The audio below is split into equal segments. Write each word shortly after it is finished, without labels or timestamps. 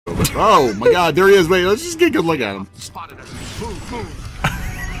but oh my god, there he is. Wait, let's just get a good look at him. Spotted her. Move,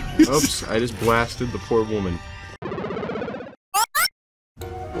 move. Oops, I just blasted the poor woman.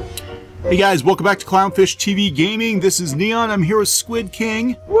 Hey guys, welcome back to Clownfish TV Gaming. This is Kneon. I'm here with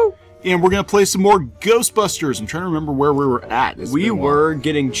SquidKing. Woo! And we're going to play some more Ghostbusters. I'm trying to remember where we were at. We were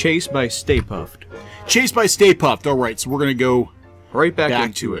getting chased by Stay Puft. Chased by Stay Puft. Alright, so we're going to go right back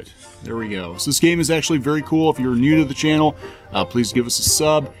into it. There we go. So this game is actually very cool. If you're new to the channel, please give us a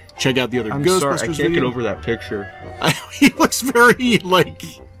sub. Check out the other Ghostbusters sorry, I can't video. get over that picture. He looks very, like...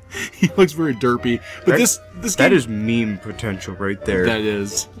 He looks very derpy. But this game... That is meme potential right there. That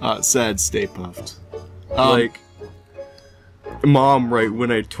is. Sad Stay Puft. Like... Mom, right, when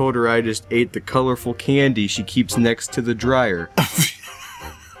I told her I just ate the colorful candy she keeps next to the dryer.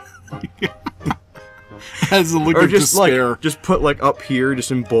 Has a look or of just despair. Like, just put like up here, just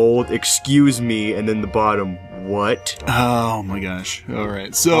in bold, excuse me, and then the bottom, what? Oh my gosh.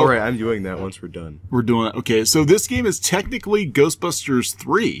 Alright, so... Alright, I'm doing that once we're done. We're doing it. Okay, so this game is technically Ghostbusters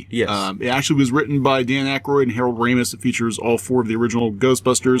 3. Yes. It actually was written by Dan Akroyd and Harold Ramis. It features all 4 of the original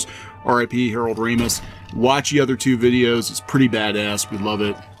Ghostbusters. R.I.P. Harold Ramis. Watch the other 2 videos. It's pretty badass. We love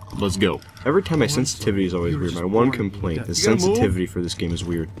it. Let's go. Every time my sensitivity is always weird. My one complaint, the sensitivity for this game is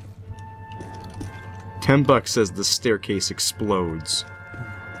weird. $10 says the staircase explodes.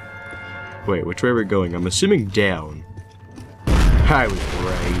 Wait, which way are we going? I'm assuming down. I was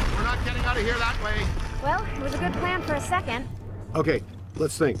right. We're not getting out of here that way. Well, it was a good plan for a second. Okay,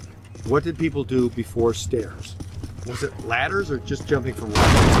 let's think. What did people do before stairs? Was it ladders or just jumping from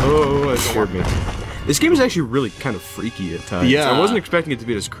ladders? Oh, that scared me. This game is actually really kind of freaky at times. Yeah. I wasn't expecting it to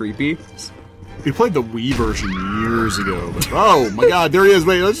be this creepy. We played the Wii version years ago. But, oh my god, there he is.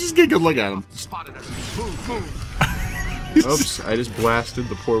 Wait, let's just get a good look at him. Spotted her. Move, move. Oops, I just blasted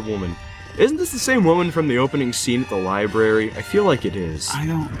the poor woman. Isn't this the same woman from the opening scene at the library? I feel like it is. I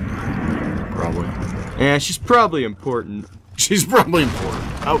don't... Probably. Yeah, she's probably important. She's probably important.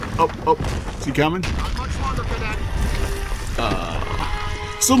 Oh. Is he coming? Not much longer for that.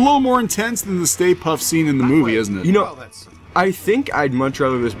 It's a little more intense than the Stay Puft scene in the movie, isn't it? You know, I think I'd much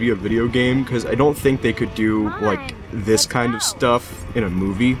rather this be a video game, because I don't think they could do, like, this kind of stuff in a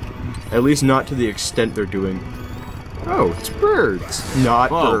movie. At least not to the extent they're doing. Oh, it's birds. Not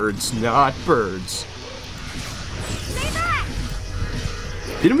birds. Not birds.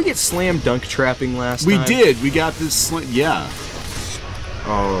 Didn't we get slam dunk trapping last time? We did. We got this yeah.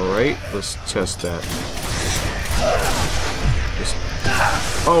 Alright, let's test that. Just...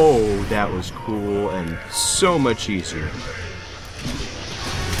 Oh, that was cool and so much easier.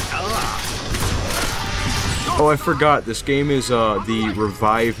 Oh, I forgot. This game is the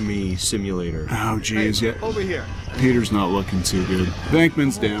Revive Me simulator. Oh, jeez. Yeah. Over here. Peter's not looking too good.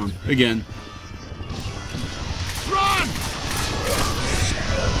 Bankman's down. Again. Run!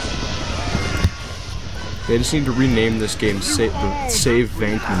 They just need to rename this game the Save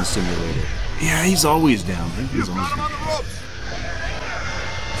Bankman Simulator. Yeah, he's always down. He's always Got him on down. the ropes.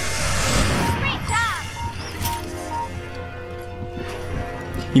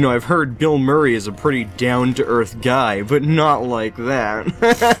 You know, I've heard Bill Murray is a pretty down-to-earth guy, but not like that.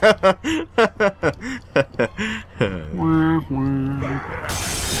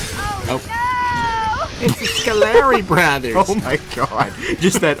 Oh. It's the Scolari brothers. Oh my god.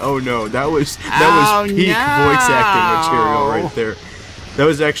 Just that oh no. That was peak voice acting material right there. That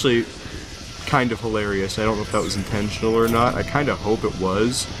was actually kind of hilarious. I don't know if that was intentional or not. I kind of hope it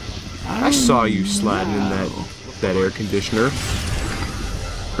was. I saw you sliding in that air conditioner.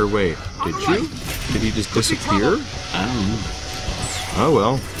 Or wait, did you? Did he just disappear? I don't know. Oh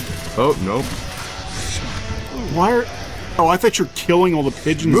well. Oh, nope. Why are... Oh, I thought you were killing all the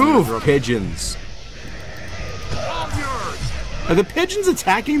pigeons. Move, pigeons! Are the pigeons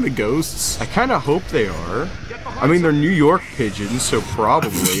attacking the ghosts? I kind of hope they are. I mean, they're New York pigeons, so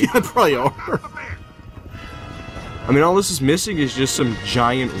probably. Yeah, they probably are. I mean, all this is missing is just some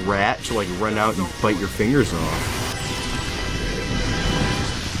giant rat to, like, run out and bite your fingers off.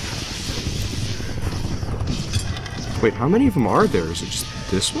 Wait, how many of them are there? Is it just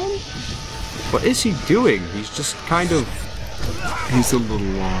this one? What is he doing? He's just kind of... He's a little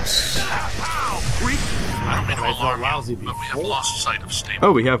lost. I don't mean to alarm you, but we have lost sight of stable.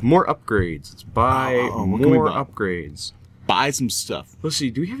 Oh, we have more upgrades. Let's buy what can we more buy? upgrades. Buy some stuff. Let's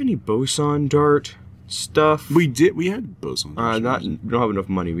see, do we have any boson dart stuff? We did. We had boson. We don't have enough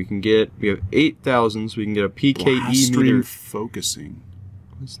money. We have 8,000, so we can get a PKE meter. Focusing.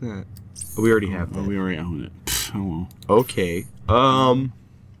 What's that? Oh, we already have that. We already own it. Pff, oh well. Okay.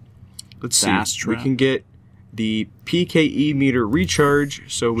 Let's see. Fast trap. We can get the PKE meter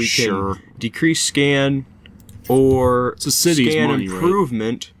recharge, so we can decrease scan or It's a city's scan money, right?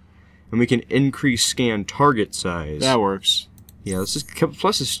 improvement. And we can increase scan target size. That works. Yeah, this is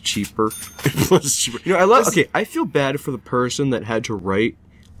plus it's cheaper. Plus it's cheaper. You know, I love. Okay, I feel bad for the person that had to write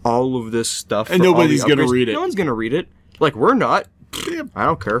all of this stuff, and nobody's gonna read it. No one's gonna read it. Like we're not. Yeah. I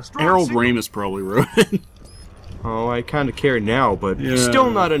don't care. Harold Ramis probably wrote it. Oh, I kind of care now, but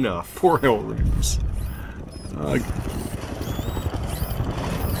still not enough. Poor Harold Ramis.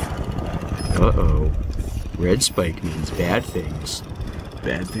 Uh-oh. Red spike means bad things.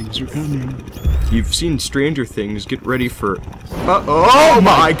 Bad things are coming. You've seen Stranger Things. Get ready for... Uh-oh! Oh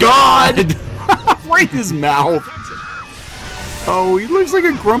my god! Right in his mouth. Oh, he looks like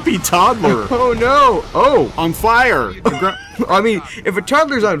a grumpy toddler. Oh no! Oh! On fire! I mean, if a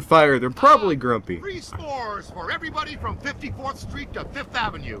toddler's on fire, they're probably grumpy. 3 scores for everybody from 54th Street to 5th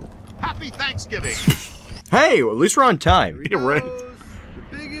Avenue. Happy Thanksgiving. Hey, well, at least we're on time. Yeah, right. The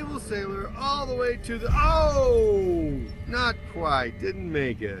big evil sailor all the way to the... Oh! Not quite. Didn't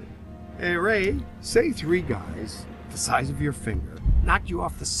make it. Hey, Ray, say 3 guys the size of your finger knocked you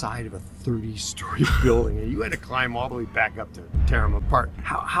off the side of a 30-story building and you had to climb all the way back up to tear them apart.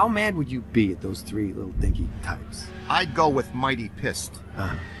 How mad would you be at those 3 little dinky types? I'd go with mighty pissed.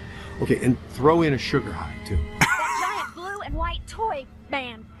 Okay, and throw in a sugar high, too. That giant blue and white toy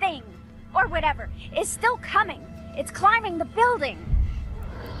man thing, or whatever, is still coming. It's climbing the building.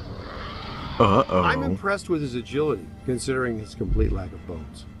 Uh-oh. I'm impressed with his agility, considering his complete lack of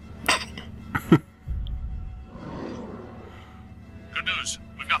bones. Good news.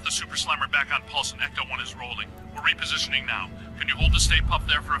 We've got the Super Slammer back on pulse and Ecto 1 is rolling. We're repositioning now. Can you hold the Stay Puft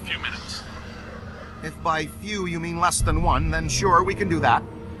there for a few minutes? If by few you mean less than 1, then sure, we can do that.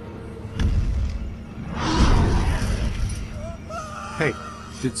 Hey,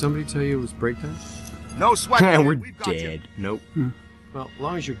 did somebody tell you it was break time? No sweat. We're We've got dead. you. Nope. Well, as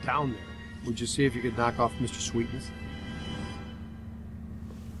long as you're down there, would you see if you could knock off Mr. Sweetness?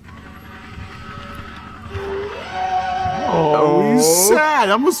 Oh, he's sad.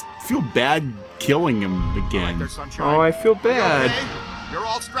 I almost feel bad killing him All right, again. there, sunshine. Oh, I feel You bad. okay? You're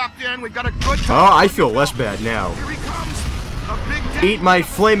all strapped in. We've got a good Oh, I feel less bad now. Here he comes. A big Eat my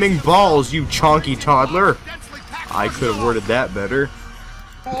flaming balls, you chonky toddler. I could have worded that better.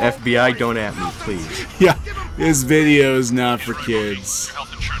 FBI, don't at me, please. Yeah, this video is not for kids. Your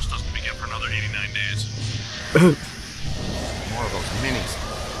health insurance doesn't begin for another 89 days. More of those minis.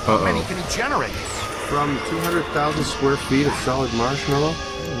 How many can he generate? From 200,000 square feet of solid marshmallow?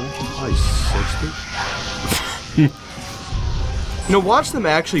 Probably 60. No, watch them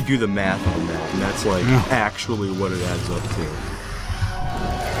actually do the math on that, and that's like actually what it adds up to.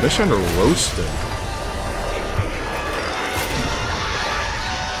 They're trying to roast it.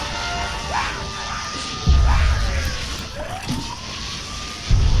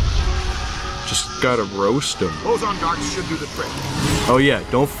 Just gotta roast him. Boson darts should do the trick. Oh yeah,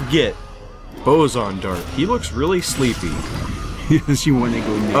 don't forget, Boson Dart. He looks really sleepy. You want to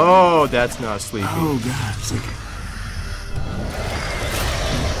go naked. Oh, that's not sleepy. Oh god, it's like...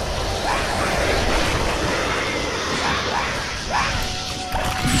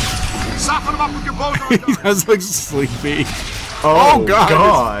 Soften him up with your boson He darts. does look sleepy. Oh,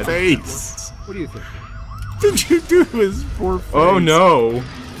 God, his face. What do you think? What did you do to his poor face? Oh no.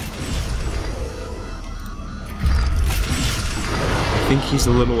 I think he's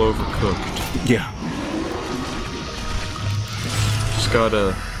a little overcooked. Yeah. Just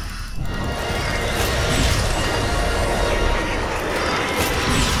gotta...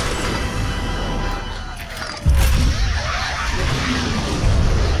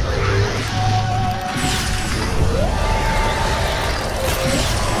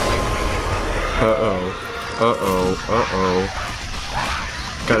 Uh-oh.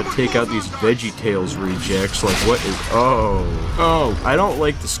 Gotta take out these VeggieTales rejects. Like, what is... Oh. I don't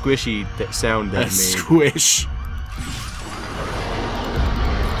like the squishy sound that made. Squish.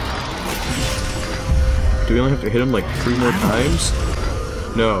 Do we only have to hit him like 3 more times?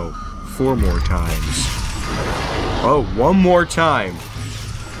 No. 4 more times. Oh, 1 more time.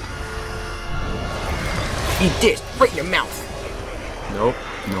 Eat this right in your mouth. Nope.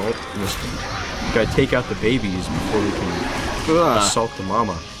 Just gotta take out the babies before we can assault the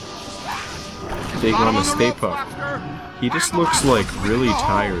mama. Take on the Stay Puft. He just looks like really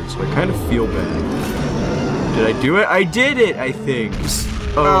tired, so I kind of feel bad. Did I do it? I did it, I think.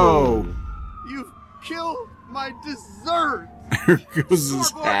 Oh. You've killed my dessert! There goes his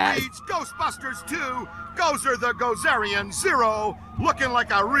Scoreboard hat. reads Ghostbusters 2, Gozer the Gozerian 0, looking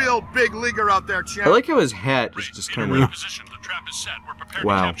like a real big leaguer out there, champ. I like how his hat is just kind of... Position. The trap is set. We're prepared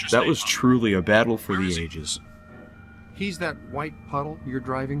Wow, to capture that Stay was Puft. truly a battle for the ages. He's that white puddle you're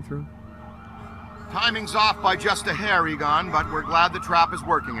driving through? Timing's off by just a hair, Egon, but we're glad the trap is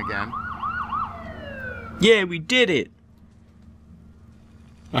working again. Yeah, we did it!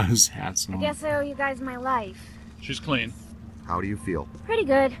 His hat's on. I guess I owe you guys my life. She's clean. How do you feel? Pretty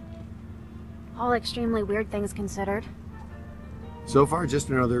good. All extremely weird things considered. So far, just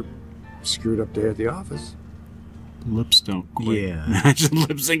another screwed up day at the office. Lips don't quit. Yeah. Imagine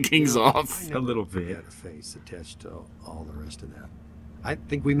lip syncing's off. I A little never bit. had a face attached to all the rest of that. I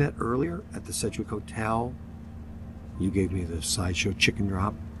think we met earlier at the Sedgwick Hotel. You gave me the sideshow chicken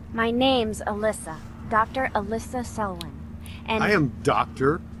drop. My name's Alyssa. Dr. Alyssa Selwyn. And I am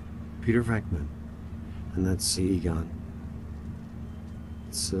Dr. Peter Venkman. And that's Egon.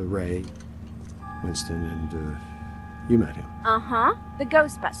 It's Ray, Winston, and you met him. Uh-huh. The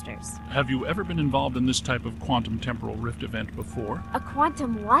Ghostbusters. Have you ever been involved in this type of quantum temporal rift event before? A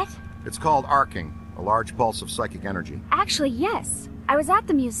quantum what? It's called arcing, a large pulse of psychic energy. Actually, yes. I was at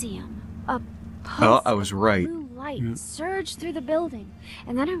the museum. A pulse I was right. of blue light surged through the building.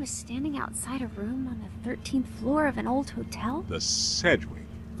 And then I was standing outside a room on the 13th floor of an old hotel. The Sedgwick.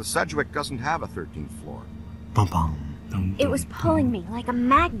 The Sedgwick doesn't have a 13th floor. Bum bum. It was pulling me like a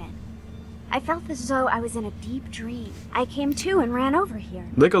magnet. I felt as though I was in a deep dream. I came to and ran over here.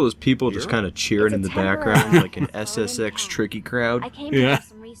 Like all those people just kind of cheering in It's the a temporary background, like an effect for SSX impact. tricky I crowd. came to Yeah. do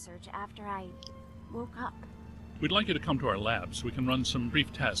some research after I woke up. We'd like you to come to our lab so we can run some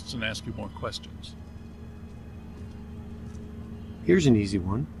brief tests and ask you more questions. Here's an easy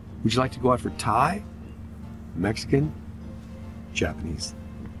one. Would you like to go out for Thai? Mexican? Japanese?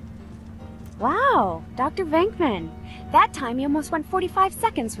 Wow, Dr. Venkman. That time you almost went 45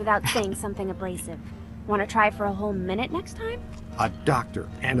 seconds without saying something abrasive. Want to try for a whole minute next time? A doctor,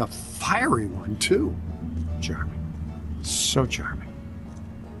 and a fiery one, too. Charming. So charming.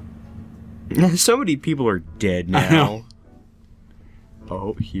 So many people are dead I now. know.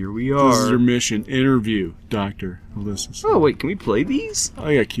 Oh, here we This is your are. mission. Interview Dr. Alyssa. Oh, wait, can we play these? Oh,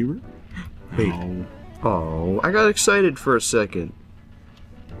 yeah, Cuber. Wait. Oh. Oh, I got excited for a second.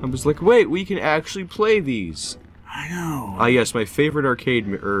 I was like, wait, we can actually play these. I know. Ah, yes, my favorite arcade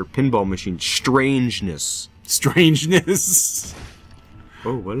or pinball machine, Strangeness. Strangeness.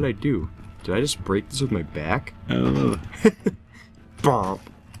 Oh, what did I do? Did I just break this with my back? I don't know. Bomp.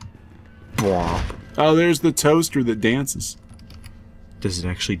 Bomp. Oh, there's the toaster that dances. Does it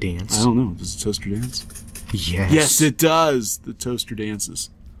actually dance? I don't know. Does the toaster dance? Yes. Yes, it does. The toaster dances.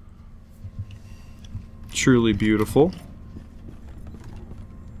 Truly beautiful.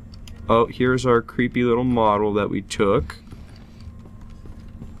 Oh, here's our creepy little model that we took.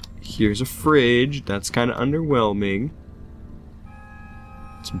 Here's a fridge. That's kind of underwhelming.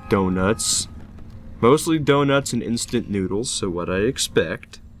 Some donuts. Mostly donuts and instant noodles, so what I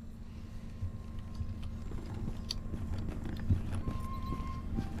expect.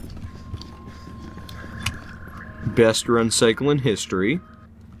 Best run cycle in history.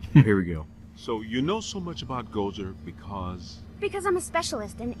 Here we go. So you know so much about Gozer because... Because I'm a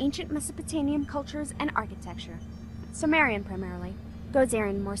specialist in ancient Mesopotamian cultures and architecture. Sumerian primarily.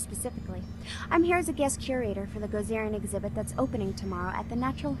 Gozerian more specifically. I'm here as a guest curator for the Gozerian exhibit that's opening tomorrow at the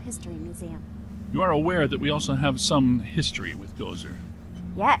Natural History Museum. You are aware that we also have some history with Gozer.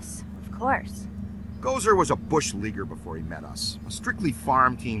 Yes, of course. Gozer was a bush leaguer before he met us. A strictly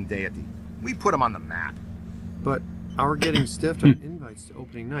farm team deity. We put him on the map. But our getting stiffed on invites to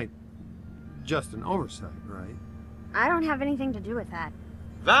opening night, just an oversight, right? I don't have anything to do with that.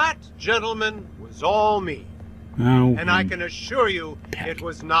 That, gentlemen, was all me. Oh. And I can assure you it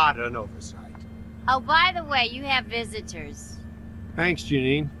was not an oversight. Oh, by the way, you have visitors. Thanks,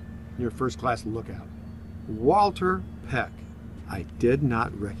 Janine. Your first-class lookout. Walter Peck. I did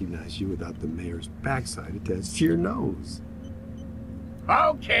not recognize you without the mayor's backside attached to your nose.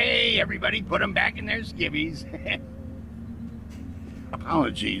 Okay, everybody put them back in their skivvies.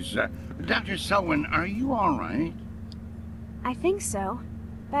 Apologies. Dr. Selwyn, are you all right? I think so,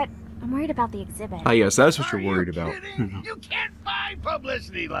 but I'm worried about the exhibit. Ah, yes, that's what Are you're worried you about. kidding? You can't buy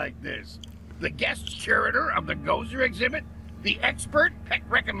publicity like this. The guest curator of the Gozer exhibit, the expert Peck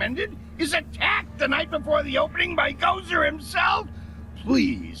recommended, is attacked the night before the opening by Gozer himself.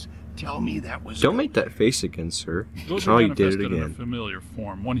 Please tell me that was... Don't make that face again, sir. Gozer Oh, you did manifested it in a again. familiar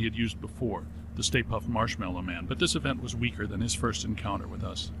form, one he had used before, the Stay Puft Marshmallow Man, but this event was weaker than his first encounter with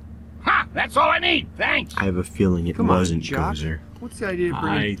us. Ha! That's all I need. Thanks. I have a feeling it Come on, wasn't Jock. Gozer. What's the idea of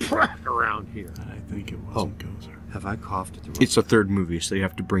bringing Peck around here? I think it wasn't Gozer. Have I coughed at the wrong... It's the third movie, so you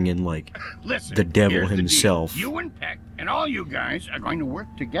have to bring in, like, Listen, the devil here's the deal. himself. You and Peck and all you guys are going to work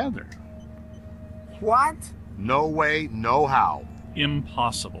together. What? No way, no how.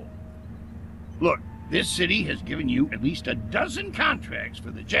 Impossible. Look, this city has given you at least a dozen contracts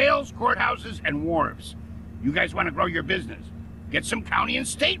for the jails, courthouses, and wharves. You guys want to grow your business. Get some county and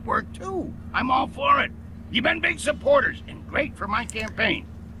state work, too. I'm all for it. You've been big supporters and great for my campaign.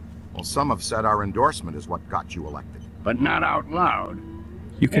 Well, some have said our endorsement is what got you elected. But not out loud.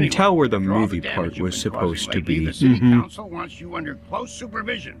 You can Anyway, tell where the after all movie damage part you've was been causing supposed to lately, be. The city council wants you under close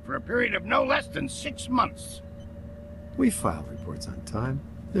supervision for a period of no less than 6 months. We file reports on time.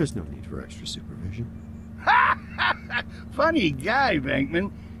 There's no need for extra supervision. Funny guy,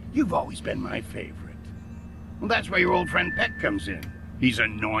 Venkman. You've always been my favorite. Well, that's where your old friend Peck comes in. He's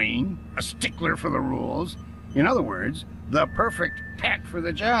annoying, a stickler for the rules. In other words, the perfect pet for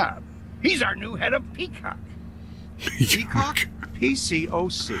the job. He's our new head of Peacock. Peacock?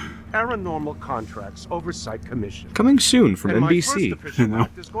 PCOC, Paranormal Contracts Oversight Commission. Coming soon from and NBC. My first official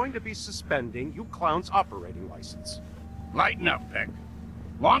act is going to be suspending you clown's operating license. Lighten up, Peck.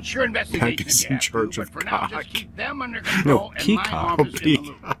 Launch your investigation Peck is if you in have to, charge but of for now, Cock. just keep them under control and my Peacock. office in the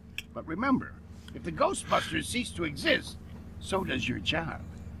loop. Peacock. But remember, if the Ghostbusters cease to exist, so does your job.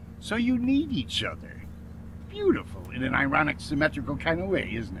 So you need each other. Beautiful in an ironic, symmetrical kind of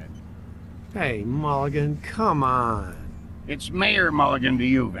way, isn't it? Hey, Mulligan, come on. It's Mayor Mulligan to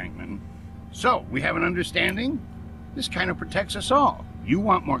you, Venkman. So, we have an understanding? This kind of protects us all. You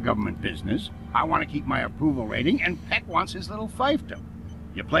want more government business, I want to keep my approval rating, and Peck wants his little fiefdom.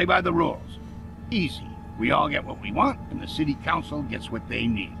 You play by the rules. Easy. We all get what we want, and the city council gets what they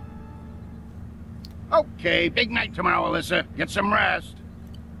need. Okay, big night tomorrow, Alyssa. Get some rest.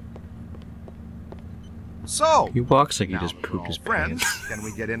 So, He walks like he now just that we're pooped all his friends, pants. can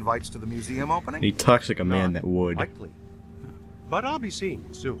we get invites to the museum opening? He talks like a man that would. Likely. But I'll be seeing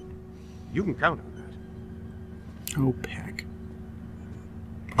you soon. You can count on that. Oh, Peck.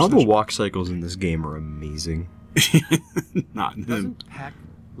 All the walk cycles in this game are amazing. Not him. Doesn't Peck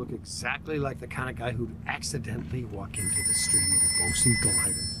look exactly like the kind of guy who'd accidentally walk into the stream of a bosun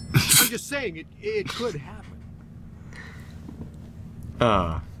glider? I'm just saying, it could happen.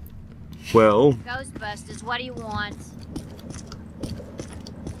 Well, Ghostbusters, what do you want?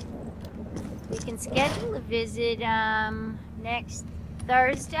 We can schedule a visit, next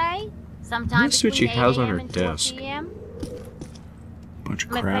Thursday? Sometime Let's see what between she has 8 on her a.m. and 4 desk. p.m.? Bunch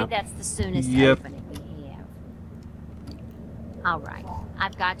of I'm afraid crap. that's the soonest Yep. opening we have. Alright,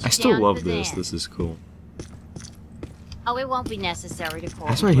 I've got you I still down love for this. then. This is cool. Oh, it won't be necessary to call.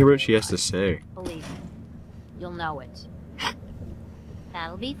 I just want to hear what she has to say. Believe me, you'll know it.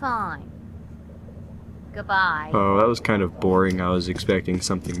 That'll be fine. Goodbye. Oh, that was kind of boring. I was expecting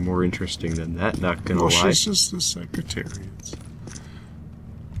something more interesting than that, not gonna Well, lie. she's just the secretary.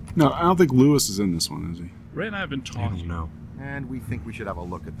 No, I don't think Lewis is in this one, is he? Ray and I have been I don't talking. know. And we think we should have a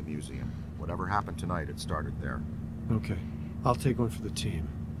look at the museum. Whatever happened tonight, it started there. Okay, I'll take one for the team.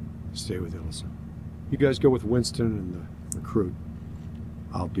 Stay with Ilsa. You guys go with Winston and the recruit.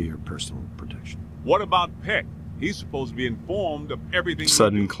 I'll be your personal protection. What about Peck? He's supposed to be informed of everything.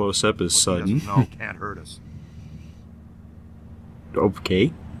 Sudden close-up is What he sudden. doesn't know can't hurt us.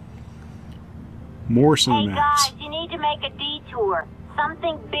 Okay. More Hey cinematics. guys, you need to make a detour.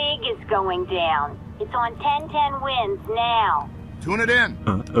 Something big is going down. It's on 1010 Winds now. Tune it in.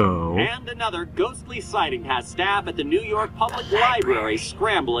 Uh-oh. And another ghostly sighting has staff at the New York Public Library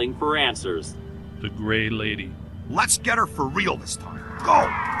scrambling for answers. The Gray Lady. Let's get her for real this time. Go!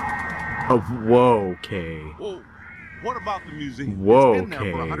 Oh, whoa, okay. Whoa. What about the museum? Whoa, It's been there for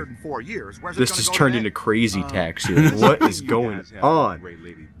okay. 104 years. Where's This it has gonna go turned today? into Crazy Taxi. What is You going guys have on? Gray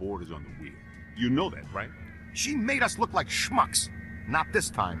Lady borders on the wheel. You know that, right? She made us look like schmucks. Not this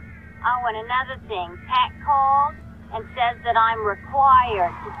time. Oh, and another thing. Pat called and says that I'm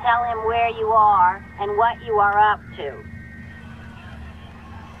required to tell him where you are and what you are up to.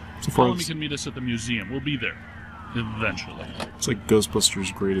 So far, Tell him he it's, can meet us at the museum. We'll be there. Eventually. it's like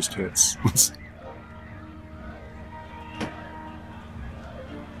Ghostbusters' greatest hits.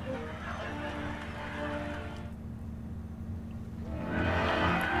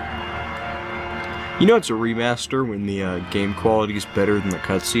 You know it's a remaster when the game quality is better than the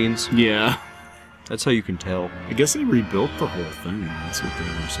cutscenes? Yeah. That's how you can tell. I guess they rebuilt the whole thing. That's what they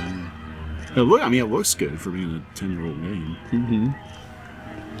were saying. It looks good for being a 10-year-old game.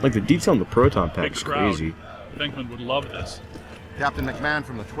 Mm-hmm. Like the detail on the proton pack Big is crowd. crazy. Venkman would love this. Captain McMahon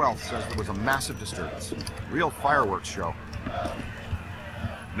from the 12th says there was a massive disturbance. Real fireworks show.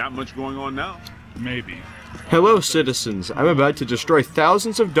 Not much going on now. Maybe. Hello, citizens. I'm about to destroy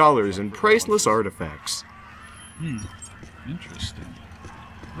thousands of dollars in priceless artifacts. Interesting.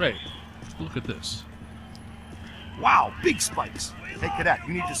 Ray, look at this. Wow, big spikes. Hey, Cadet,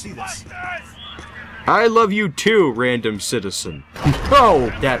 you need to see this. I love you too, random citizen.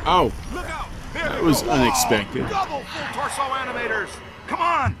 Oh, that. Oh, Look out! that was unexpected. Double full torso animators. Come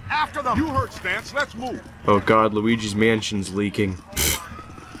on, after them. You heard Stance. Let's move. Oh god, Luigi's Mansion's leaking.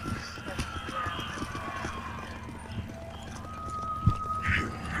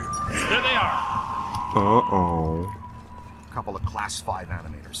 Uh-oh. A couple of Class 5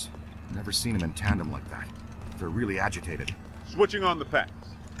 animators. Never seen them in tandem like that. They're really agitated. Switching on the packs.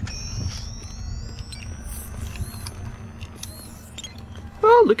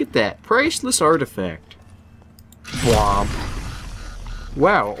 Oh, look at that. Priceless artifact. Womp.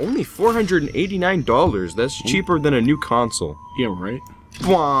 Wow, only $489. That's cheaper than a new console. Yeah, right?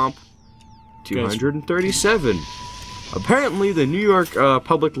 Womp. $237. Apparently, the New York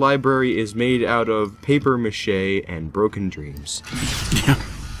Public Library is made out of paper mache and broken dreams. Yeah.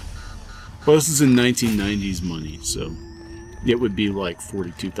 Well, this is in 1990s money, so it would be like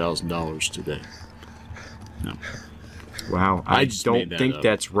 $42,000 today. No. Wow, I don't think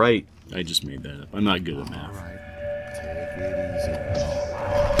that's right. I just made that up. I'm not good at math. All right.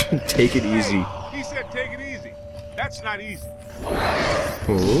 Take it easy. He said take it easy. That's not easy.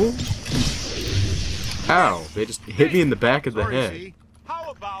 Oh? Ow, they just hit me in the back of the head.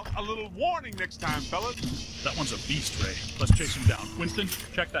 How about a little warning next time, fellas? That one's a beast, Ray. Let's chase him down. Winston,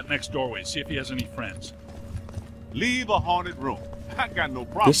 check that next doorway. See if he has any friends. Leave a haunted room. I got no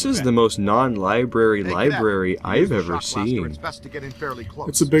problem. This is the most non-library library I've ever seen. It's best to get in fairly close.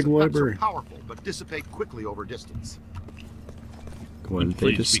 It's a big Its effects library. are powerful, but dissipate quickly over distance. What did they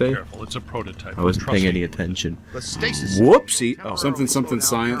Please just be say? careful. It's a prototype. I wasn't paying Trust any me. attention. The stasis. Whoopsie! Oh, Something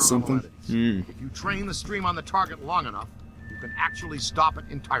science something. If you train the stream on the target long enough, you can actually stop it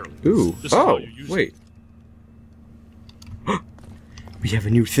entirely. Ooh. This is how Oh, you use wait. We have a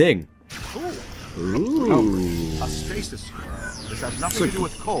new thing. Ooh. A stasis square. This has nothing to do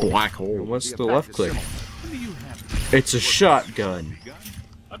with cold. Black hole. What's the effect left is click? similar. It's a shotgun.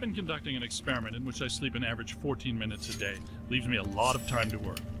 I've been conducting an experiment in which I sleep an average 14 minutes a day. Leaves me a lot of time to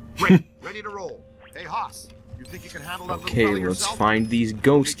work. Great. Ready to roll. Hey, Haas. You think you can handle that little Okay, fella let's yourself? find these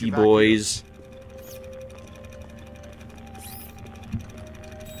ghosty boys.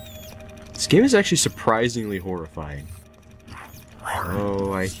 This game is actually surprisingly horrifying.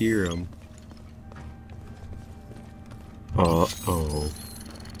 Oh, I hear him. Uh-oh.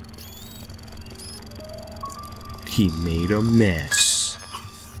 He made a mess.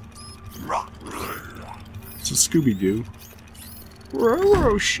 It's a Scooby-Doo.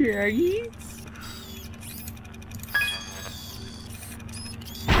 Roro, Shaggy.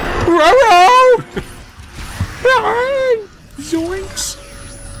 Roro! Zoinks!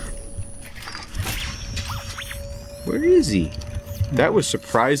 Where is he? That was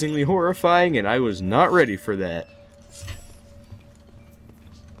surprisingly horrifying, and I was not ready for that.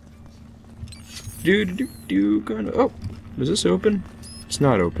 Gonna. Oh, is this open? It's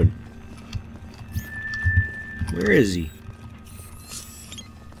not open. Where is he?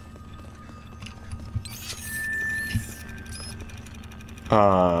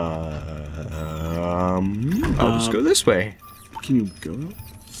 I'll just go this way. Can you go?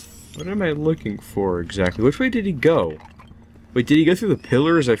 What am I looking for exactly? Which way did he go? Wait, did he go through the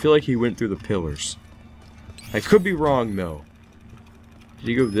pillars? I feel like he went through the pillars. I could be wrong, though. Did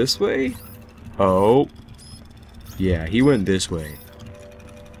he go this way? Oh. Yeah, he went this way.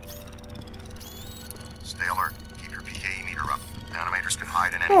 Stay alert. Keep your PKE meter up. Animators can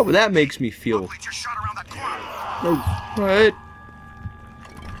hide in any. Oh, but that makes me feel... Complete your shot around that corner. What?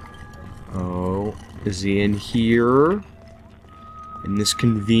 Oh, is he in here? In this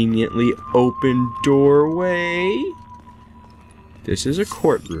conveniently open doorway? This is a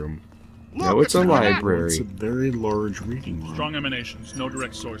courtroom. No, it's a library. It's a very large reading room. Strong emanations, no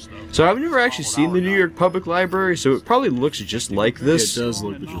direct source though. So I've never actually seen the New York Public Library, so it probably looks just like this. It does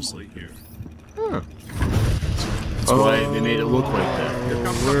look just like here. Huh. That's why they made it look like that.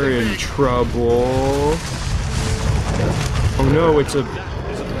 We're in trouble. Oh no, it's a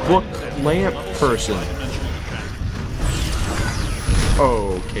book lamp person.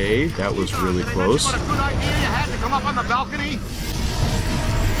 Okay, that was really close. What a good idea you had to come up on the balcony.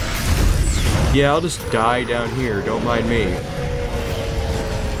 Yeah, I'll just die down here, don't mind me.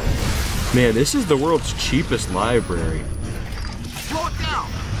 Man, this is the world's cheapest library. Slow it down.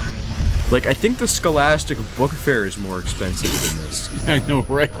 Like, I think the Scholastic Book Fair is more expensive than this. I know,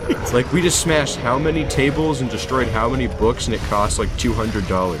 right? It's like, we just smashed how many tables and destroyed how many books, and it cost like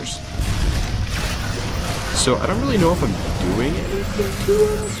 $200. So, I don't really know if I'm doing anything to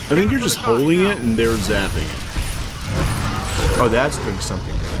it. I think you're just holding it and they're zapping it. Oh, that's doing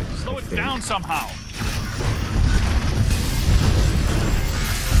something. Slow it down somehow.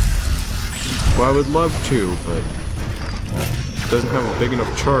 Well, I would love to, but it doesn't have a big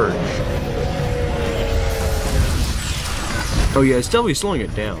enough charge. Oh yeah, it's definitely slowing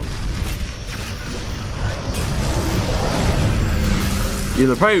it down. Yeah,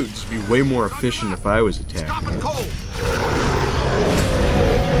 that probably would just be way more efficient if I was attacking it.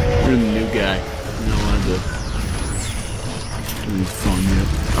 You're the new guy. You know, to do anything fun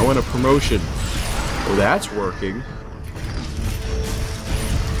yet. I want a promotion. Oh, that's working.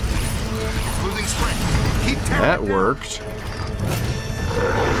 Losing strength. Keep tearing That it down. worked.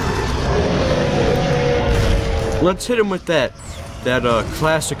 Let's hit him with that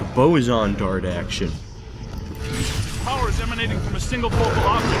classic boson dart action. Power is emanating from a single focal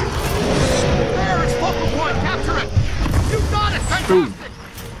object. There, it's focal point. Capture it. You got it. Fantastic.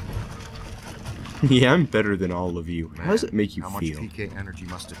 Yeah, I'm better than all of you. How does it make you How much feel? PK energy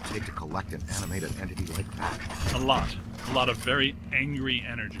must it take to collect and animate an entity like that? A lot. A lot of very angry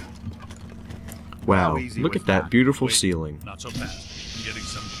energy. Wow, How easy look was at that that? beautiful Wait, ceiling. Not so fast. I'm getting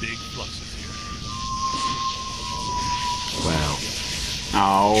some big fluxes here. Wow.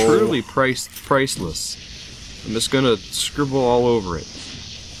 Ow. Truly priceless. I'm just gonna scribble all over it.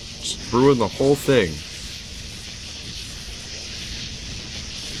 Just ruin the whole thing.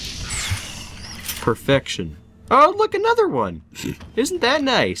 Perfection. Oh, look, another one! Isn't that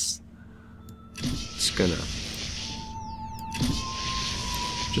nice? Just gonna...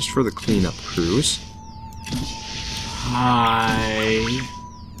 Just for the cleanup cruise. Hi.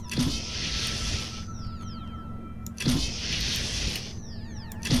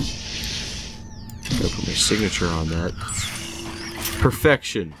 Gotta put my signature on that.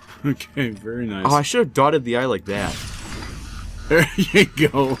 Perfection. Okay, very nice. Oh, I should have dotted the I like that. There you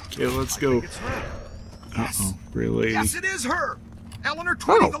go. Okay, let's go. It's her. Uh-oh, really? Yes, it is her. Eleanor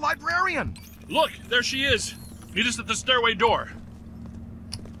Twitty, Oh. the librarian. Look, there she is. Meet us at the stairway door.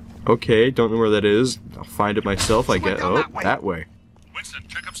 Okay, don't know where that is. I'll find it myself, I She went guess. down Oh, that way. that way. Winston,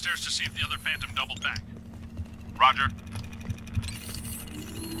 check upstairs to see if the other phantom doubled back. Roger.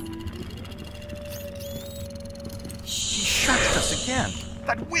 She shushed us again.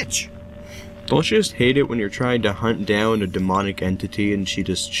 That witch. Don't you just hate it when you're trying to hunt down a demonic entity and she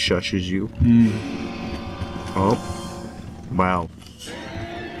just shushes you? Oh. Wow.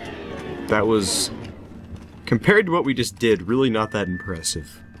 That was, compared to what we just did, really not that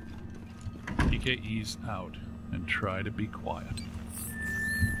impressive. PK, ease out and try to be quiet.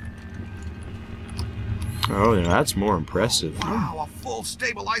 Oh, yeah, that's more impressive. Wow, a full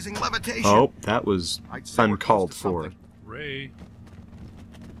stabilizing levitation. Oh, that was I'd say we're uncalled close to for. something. Ray,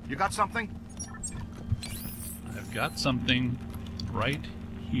 You got something? I've got something right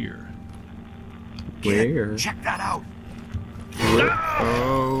here. Where? Check that out.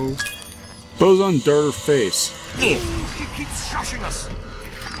 Oh. Boson darter face. She keeps shushing us.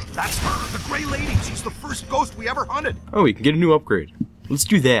 That's her, the Gray Lady. She's the first ghost we ever hunted. Oh, we can get a new upgrade. Let's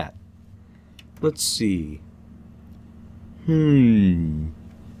do that. Let's see.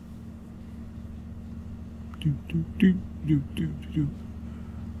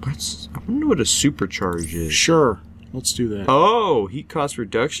 I wonder what a supercharge is. Sure, let's do that. Oh, heat cost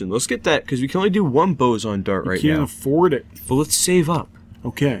reduction. Let's get that, because we can only do one boson dart right Can't now. afford it. But let's save up.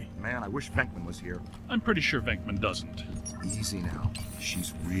 Okay. Man, I wish Venkman was here. I'm pretty sure Venkman doesn't. Easy now.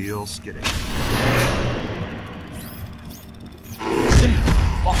 She's real skittish.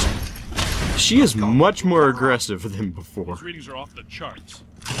 She is much more aggressive than before. Those readings are off the charts.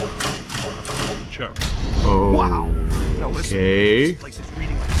 Charts. Oh. Wow. Now listen, Okay. this place is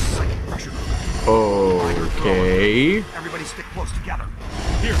reading like a psychic pressure. Okay. Everybody stick close together.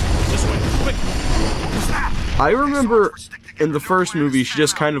 Here, this way, quick. What was that? I remember in the first movie she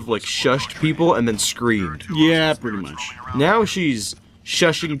just kind of like shushed people and then screamed. Yeah, pretty much. Now she's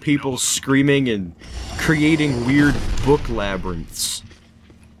shushing people, screaming, and creating weird book labyrinths.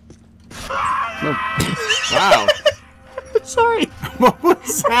 No. Wow. Sorry. What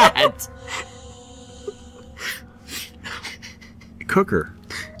was that? Cooker.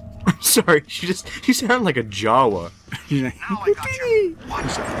 I'm sorry. She sounded like a Jawa. Yeah. Now I got you.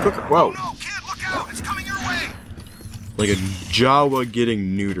 Watch. Cooker. Whoa. No, kid, look out. It's coming your way. Like a Jawa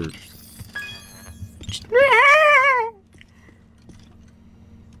getting neutered.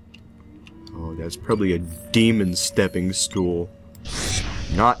 Oh, that's probably a demon stepping stool.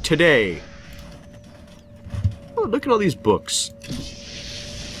 Not today. Oh, look at all these books.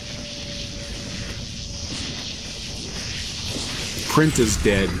 Print is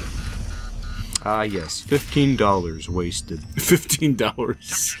dead. Ah, yes. $15 wasted. $15.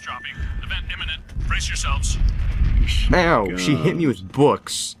 Temperature's dropping. Event imminent. Brace yourselves. Ow, she hit me with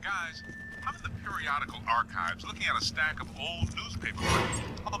books. Guys, I'm in the periodical archives looking at a stack of old newspaper clippings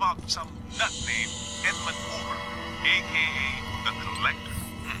all about some nut named Edmund Hoover, a.k.a. the Collector.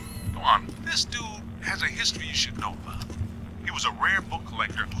 Go on. This dude has a history you should know about. He was a rare book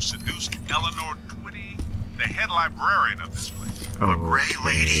collector who seduced Eleanor Twitty, the head librarian of this place. The Gray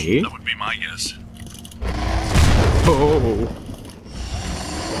Lady. That would be my guess. Oh.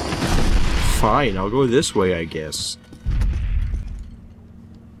 Fine, I'll go this way, I guess.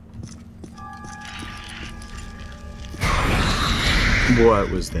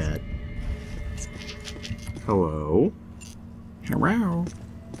 What was that? Hello? Hello?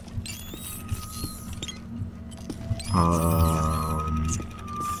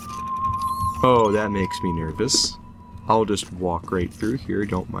 Oh, that makes me nervous. I'll just walk right through here,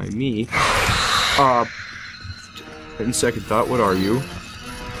 don't mind me. In second thought, what are you?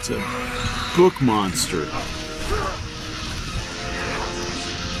 It's a book monster.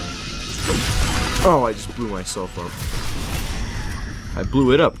 Oh, I just blew myself up. I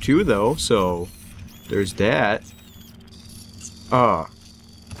blew it up too, though, so there's that.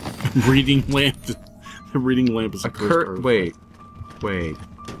 Reading lamp. The reading lamp is a curse. Wait.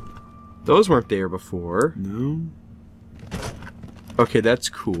 Those weren't there before. No. Okay, that's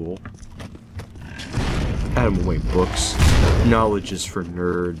cool. Adam, wait, books. Knowledge is for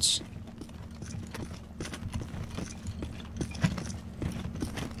nerds.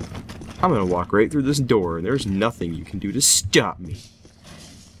 I'm gonna walk right through this door, and there's nothing you can do to stop me.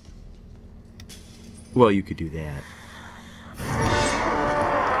 Well, you could do that.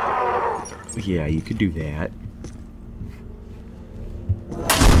 Yeah, you could do that.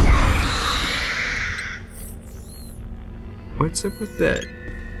 What's up with that?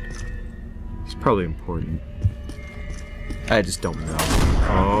 It's probably important. I just don't know.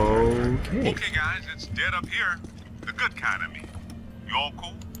 Okay. Okay, guys, it's dead up here. The good kind of me. You all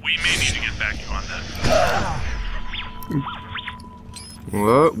cool? We may need to get back to you on that.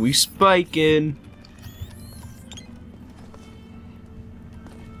 What? We spiking.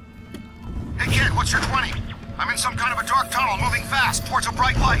 Hey kid, what's your 20? I'm in some kind of a dark tunnel moving fast towards a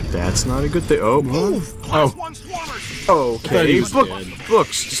bright light. That's not a good thing. Oh. Class 1 swarmers. Okay.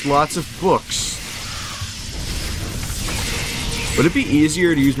 Books. Just lots of books. Would it be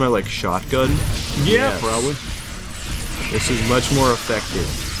easier to use my, like, shotgun? Yeah, probably. This is much more effective.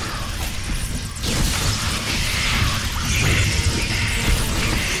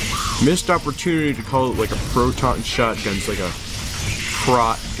 Missed opportunity to call it, like, a proton shotgun. It's like a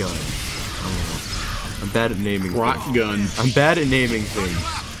prot gun. I'm bad at naming things. Gun. I'm bad at naming things.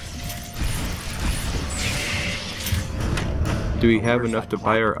 Do we have enough to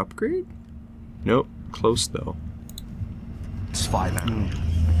buy our upgrade? Nope. Close, though. It's 5 out.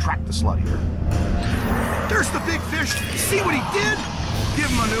 Track the slut here. There's the big fish. See what he did? Give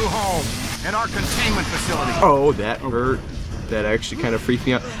him a new home in our containment facility. Oh, that hurt. That actually kind of freaked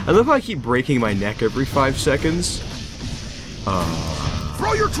me out. I love how I keep breaking my neck every 5 seconds.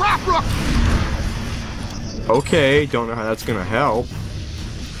 Throw your trap, Rook! Okay, don't know how that's gonna help.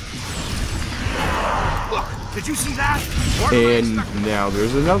 Look, did you see that? And now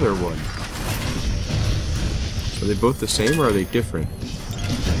there's another one. Are they both the same or are they different? I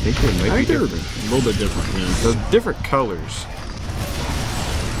think they might be different. A little bit different, yeah. They're different colors.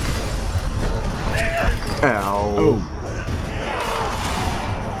 Ow. Oh.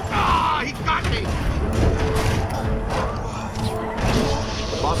 Ah, he got me!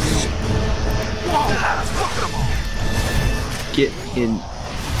 Whoa, look at them all! Get in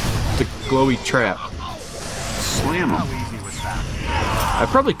the glowy trap. Slam them. How easy was that? I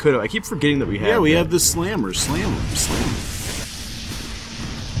probably could have. I keep forgetting that we have. Yeah, we that. have the slammer. Slam them. Slam them.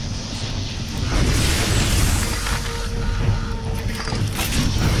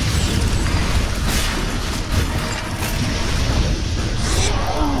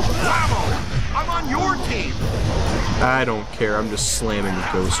 I'm on your team! I don't care. I'm just slamming the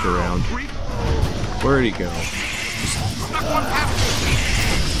ghost around. Where'd he go? Snuck one past me.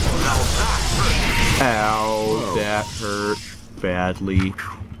 Ow, that hurt badly.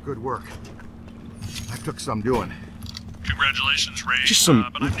 Good work. That took some doing. Congratulations, Ray. Just some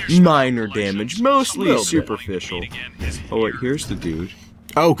but I'm near minor damage, mostly little bit. superficial. Oh wait, here's the dude.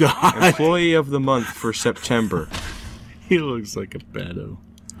 Oh god. Employee of the month for September. He looks like a bado.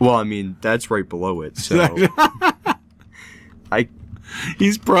 Well, I mean, that's right below it, so...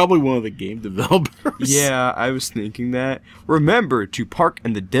 He's probably one of the game developers. Yeah, I was thinking that. Remember to park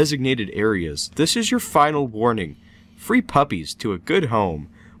in the designated areas. This is your final warning. Free puppies to a good home.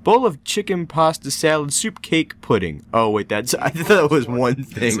 Bowl of chicken pasta salad soup cake pudding. Oh wait, I thought that was one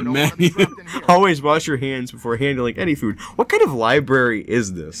thing. Always wash your hands before handling any food. What kind of library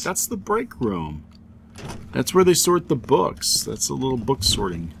is this? That's the break room. That's where they sort the books. That's a little book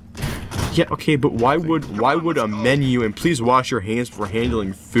sorting. Yeah, okay, but why would a menu and please wash your hands before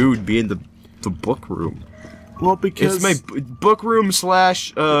handling food be in the book room? Well, because it's my book room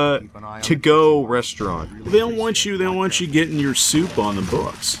slash to go restaurant. They don't want you getting your soup on the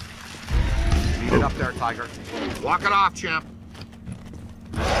books. Beat it up there, Tiger. Walk it off, champ.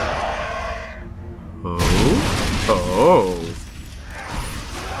 Oh.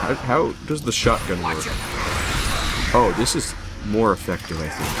 How does the shotgun work? Oh, this is more effective, I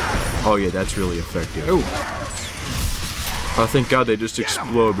think. Oh yeah, that's really effective. Oh, thank God they just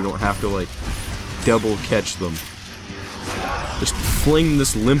explode. We don't have to, like, double catch them. Just fling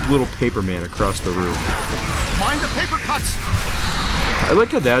this limp little paper man across the room. Mind the paper cuts! I like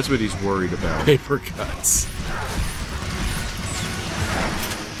how that's what he's worried about. Paper cuts.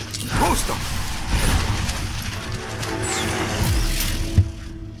 Roast them!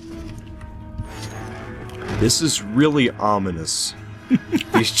 This is really ominous.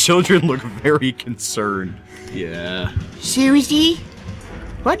 These children look very concerned. Yeah. Seriously?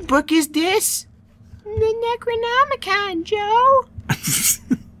 What book is this? The Necronomicon, Joe.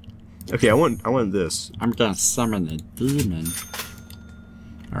 Okay, I want this. I'm gonna summon a demon.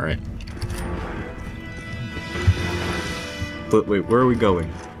 Alright. But wait, where are we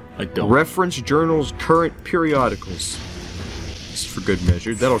going? I don't. Reference journals, current periodicals. This is for good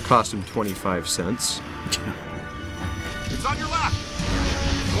measure. That'll cost him 25 cents. It's on your left!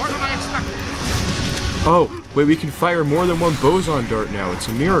 More than I expected. Oh, wait, we can fire more than one boson dart now. It's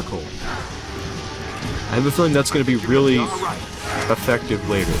a miracle. I have a feeling that's going to be really effective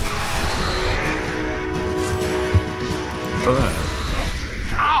later.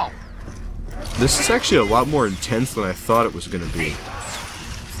 Ow! This is actually a lot more intense than I thought it was going to be.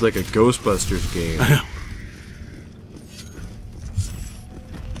 It's like a Ghostbusters game.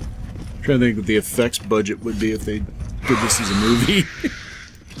 I'm trying to think what the effects budget would be if they did this as a movie.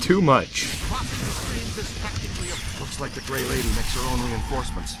 Too much. Looks like the Grey Lady makes her own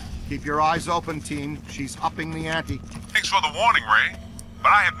reinforcements. Keep your eyes open, team. She's upping the ante. Thanks for the warning, Ray. But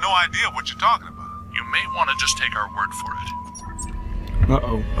I have no idea what you're talking about. You may want to just take our word for it.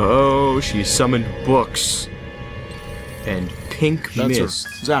 Uh-oh. Oh, she summoned books. And pink That's mist.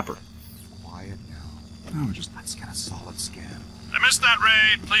 her. Zapper. Quiet now. Oh, just... Let's get a solid scan. I missed that,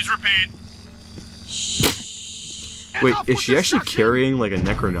 Ray. Please repeat. Wait, is she actually carrying like a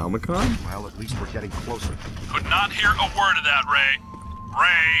Necronomicon? Well, at least we're getting closer. Could not hear a word of that, Ray.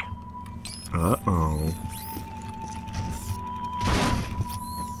 Ray. Uh-oh.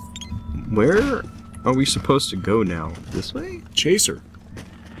 Where are we supposed to go now? This way? Chase her.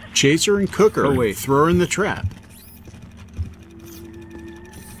 Chase her and cook her. Oh, wait. Throw her in the trap.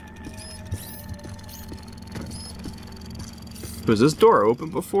 Was this door open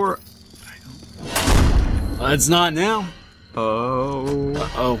before? It's not now. Oh.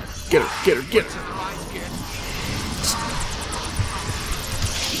 Uh-oh. Get her, get her, get her.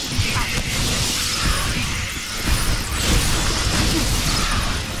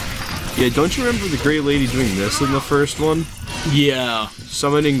 Yeah, don't you remember the Grey Lady doing this in the first one? Yeah.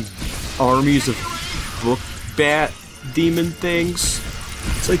 Summoning armies of book bat demon things?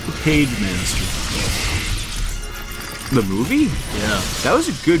 It's like the Page Master. The movie? Yeah. That was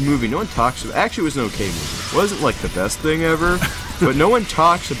a good movie. No one talks about it. Actually, it was an okay movie. It wasn't like the best thing ever, but no one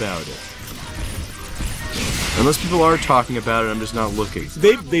talks about it. Unless people are talking about it, I'm just not looking.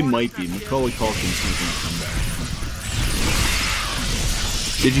 They might be. Macaulay Culkin's making a comeback.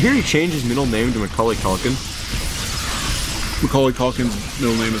 Did you hear he changed his middle name to Macaulay Culkin? Macaulay Culkin's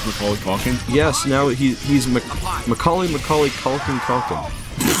middle name is Macaulay Culkin? Yes, now he's Macaulay Culkin.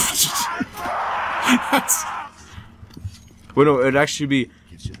 That's... Well, no, it'd actually be...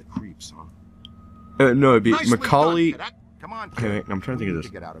 Gives you the creeps, huh? no, it'd be Nicely Macaulay... done, Come on, Okay, I'm trying to think of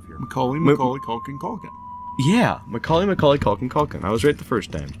this. Get out of here. Macaulay Culkin Culkin. Yeah, Macaulay Culkin. I was right the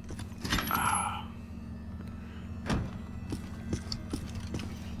first time.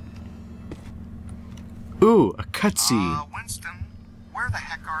 Ooh, a cutscene. Winston, where the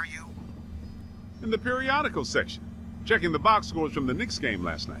heck are you? In the periodical section. Checking the box scores from the Knicks game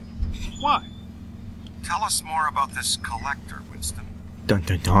last night. Why? Tell us more about this collector, Winston. Dun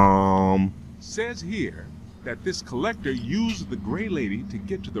dun dun. Says here that this collector used the Grey Lady to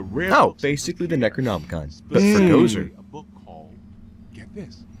get to the rare Oh, books. basically the Necronomicon, but for Gozer. A book called, get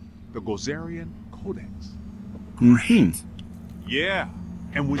this, the Gozerian Codex. Great. Yeah,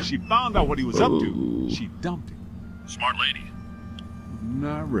 and when she found out what he was up to, she dumped him. Smart lady.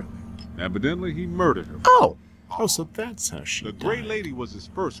 Not really. Evidently, he murdered her. Oh. Oh, so that's how she The died. Grey Lady was his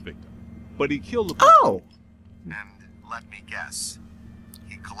first victim, but he killed the Oh. And let me guess,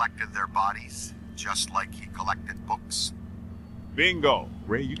 he collected their bodies just like he collected books? Bingo!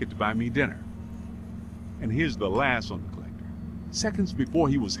 Ray, you get to buy me dinner. And here's the last on the collector. Seconds before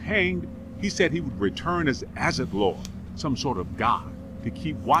he was hanged, he said he would return as Azet Lord, some sort of god, to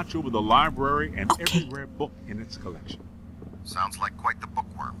keep watch over the library and every rare book in its collection. Sounds like quite the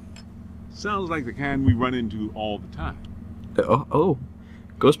bookworm. Sounds like the kind we run into all the time.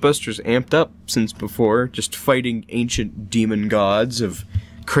 Ghostbusters amped up since before, just fighting ancient demon gods of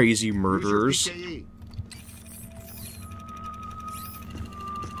crazy murderers.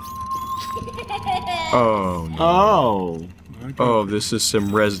 Oh, no. Oh. Okay. Oh, this is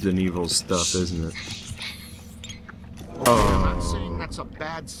some Resident Evil stuff, isn't it? I'm not saying that's a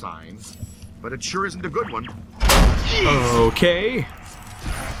bad sign, but it sure isn't a good one. Okay.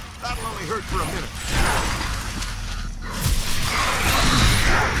 That'll only hurt for a minute.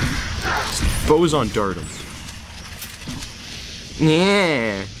 Boson dart him.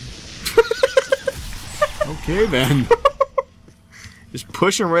 Yeah. Okay, then. Just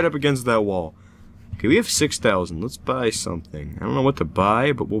push him right up against that wall. Okay, we have 6,000. Let's buy something. I don't know what to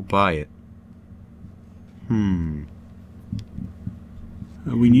buy, but we'll buy it. We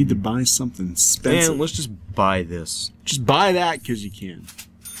need to buy something expensive. Man, let's just buy this. Just buy that because you can.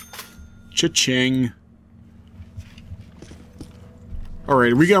 Cha-ching.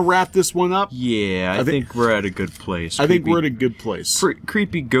 Alright, are we going to wrap this one up? Yeah, I think we're at a good place. I think we're at a good place.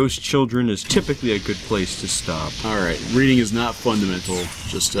 Creepy ghost children is typically a good place to stop. Alright, reading is not fundamental.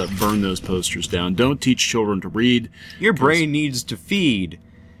 Just burn those posters down. Don't teach children to read. Your brain needs to feed.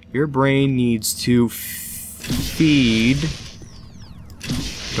 Your brain needs to feed.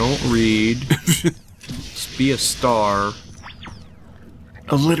 Don't read. Just be a star.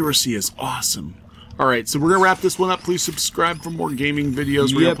 Illiteracy is awesome. Alright, so we're going to wrap this one up. Please subscribe for more gaming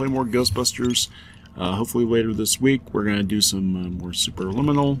videos. We're going to play more Ghostbusters. Hopefully later this week, we're going to do some more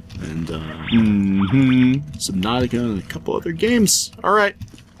Superliminal and Subnautica and a couple other games. Alright.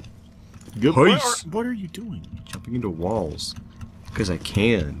 Good. What are you doing? Jumping into walls. Because I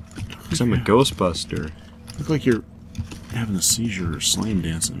can. Because I'm a Ghostbuster. Look like you're having a seizure or slam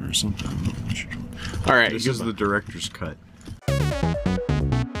dancing or something. Alright. This is the director's cut.